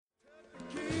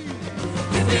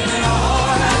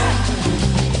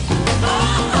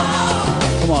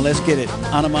on, let's get it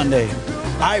on a Monday.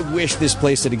 I wish this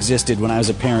place had existed when I was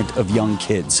a parent of young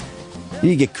kids.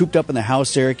 You get cooped up in the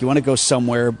house, Eric. You want to go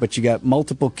somewhere, but you got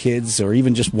multiple kids or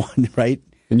even just one, right?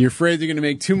 And you're afraid you're going to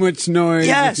make too much noise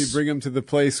Yes. if you bring them to the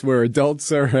place where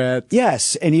adults are at.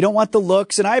 Yes, and you don't want the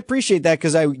looks, and I appreciate that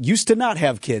because I used to not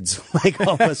have kids like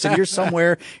all of us. And you're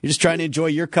somewhere, you're just trying to enjoy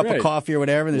your cup of coffee or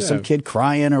whatever, and there's some kid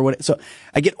crying or what. So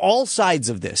I get all sides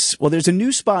of this. Well, there's a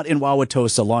new spot in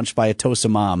Wauwatosa launched by a Tosa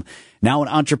mom, now an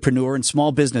entrepreneur and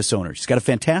small business owner. She's got a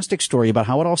fantastic story about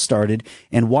how it all started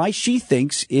and why she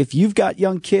thinks if you've got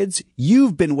young kids,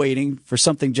 you've been waiting for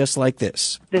something just like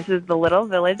this. This is the Little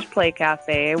Village Play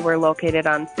Café. We're located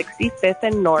on 65th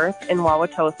and North in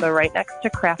Wauwatosa, right next to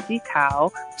Crafty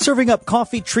Cow. Serving up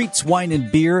coffee, treats, wine,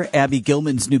 and beer, Abby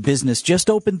Gilman's new business just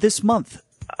opened this month.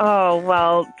 Oh,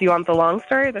 well, do you want the long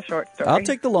story or the short story? I'll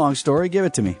take the long story. Give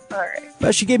it to me. All right.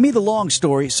 Well, she gave me the long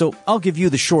story, so I'll give you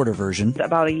the shorter version.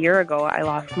 About a year ago, I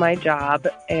lost my job,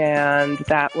 and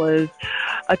that was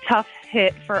a tough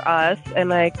hit for us.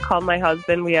 And I called my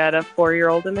husband. We had a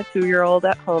 4-year-old and a 2-year-old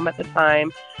at home at the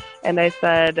time. And I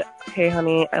said, hey,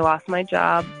 honey, I lost my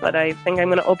job, but I think I'm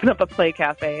going to open up a play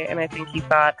cafe. And I think he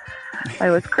thought I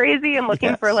was crazy and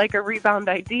looking for like a rebound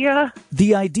idea.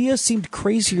 The idea seemed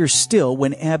crazier still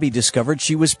when Abby discovered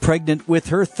she was pregnant with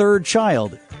her third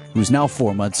child, who's now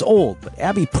 4 months old. But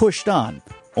Abby pushed on,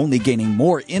 only gaining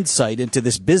more insight into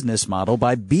this business model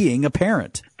by being a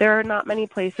parent. There are not many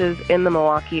places in the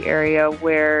Milwaukee area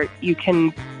where you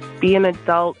can be an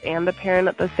adult and a parent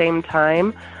at the same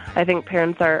time. I think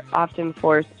parents are often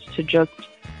forced to just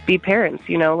be parents,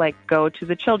 you know, like go to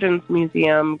the children's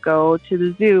museum, go to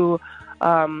the zoo.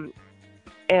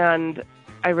 And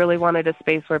I really wanted a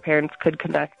space where parents could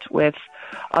connect with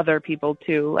other people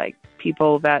too, like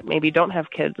people that maybe don't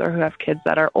have kids or who have kids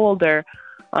that are older,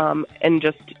 and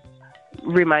just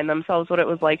remind themselves what it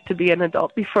was like to be an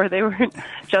adult before they were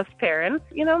just parents,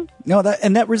 you know? No,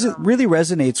 that really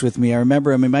resonates with me. I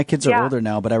remember, my kids are older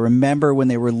now, but I remember when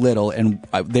they were little, and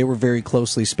they were very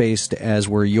closely spaced, as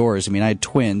were yours. I had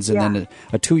twins, and then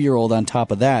a 2-year-old on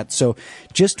top of that. So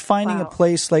just finding a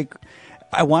place like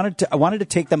I wanted to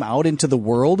take them out into the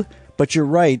world. But you're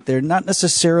right, they're not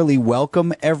necessarily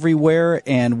welcome everywhere.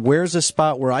 And where's a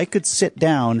spot where I could sit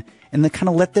down and then kind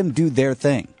of let them do their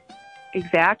thing?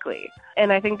 Exactly.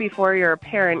 And I think before you're a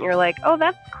parent, you're like, oh,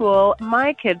 that's cool.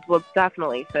 My kids will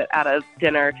definitely sit at a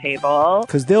dinner table.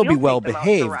 Because they'll be well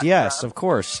behaved. Yes, of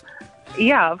course.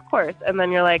 Yeah, of course. And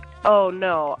then you're like, oh,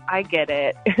 no, I get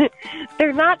it.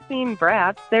 They're not mean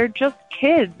brats. They're just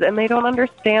kids, and they don't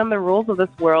understand the rules of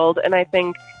this world. And I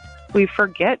think we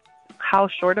forget how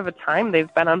short of a time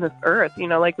they've been on this earth. You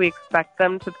know, like we expect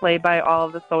them to play by all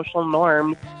of the social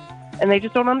norms, and they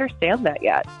just don't understand that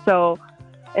yet. So,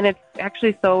 and it's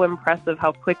actually so impressive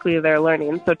how quickly they're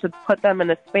learning. So to put them in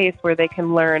a space where they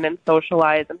can learn and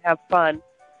socialize and have fun,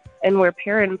 and where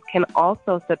parents can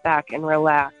also sit back and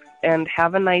relax and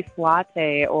have a nice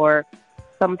latte or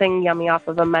something yummy off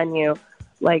of a menu.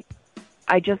 Like,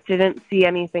 I just didn't see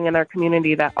anything in our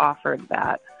community that offered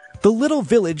that. The Little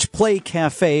Village Play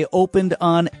Café opened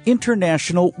on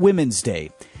International Women's Day.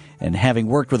 And having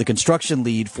worked with a construction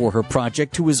lead for her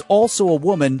project, who is also a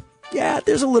woman,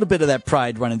 there's a little bit of that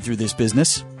pride running through this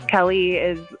business. Kelly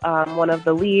is one of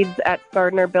the leads at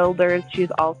Gardner Builders.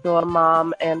 She's also a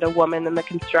mom and a woman in the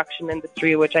construction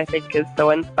industry, which I think is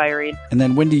so inspiring. And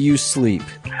then when do you sleep?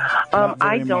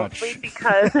 I don't sleep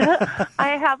because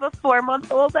I have a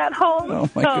 4-month-old at home. Oh,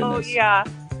 my goodness. Yeah,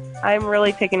 I'm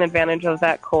really taking advantage of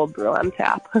that cold brew on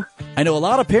tap. I know a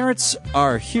lot of parents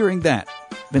are hearing that.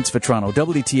 Vince Vitrano,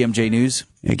 WTMJ News.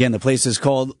 Again, the place is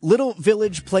called Little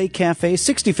Village Play Café,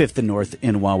 65th and North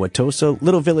in Wauwatosa.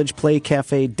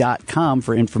 LittleVillagePlayCafe.com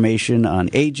for information on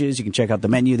ages. You can check out the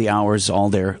menu, the hours, all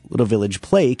there.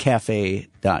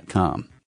 LittleVillagePlayCafe.com.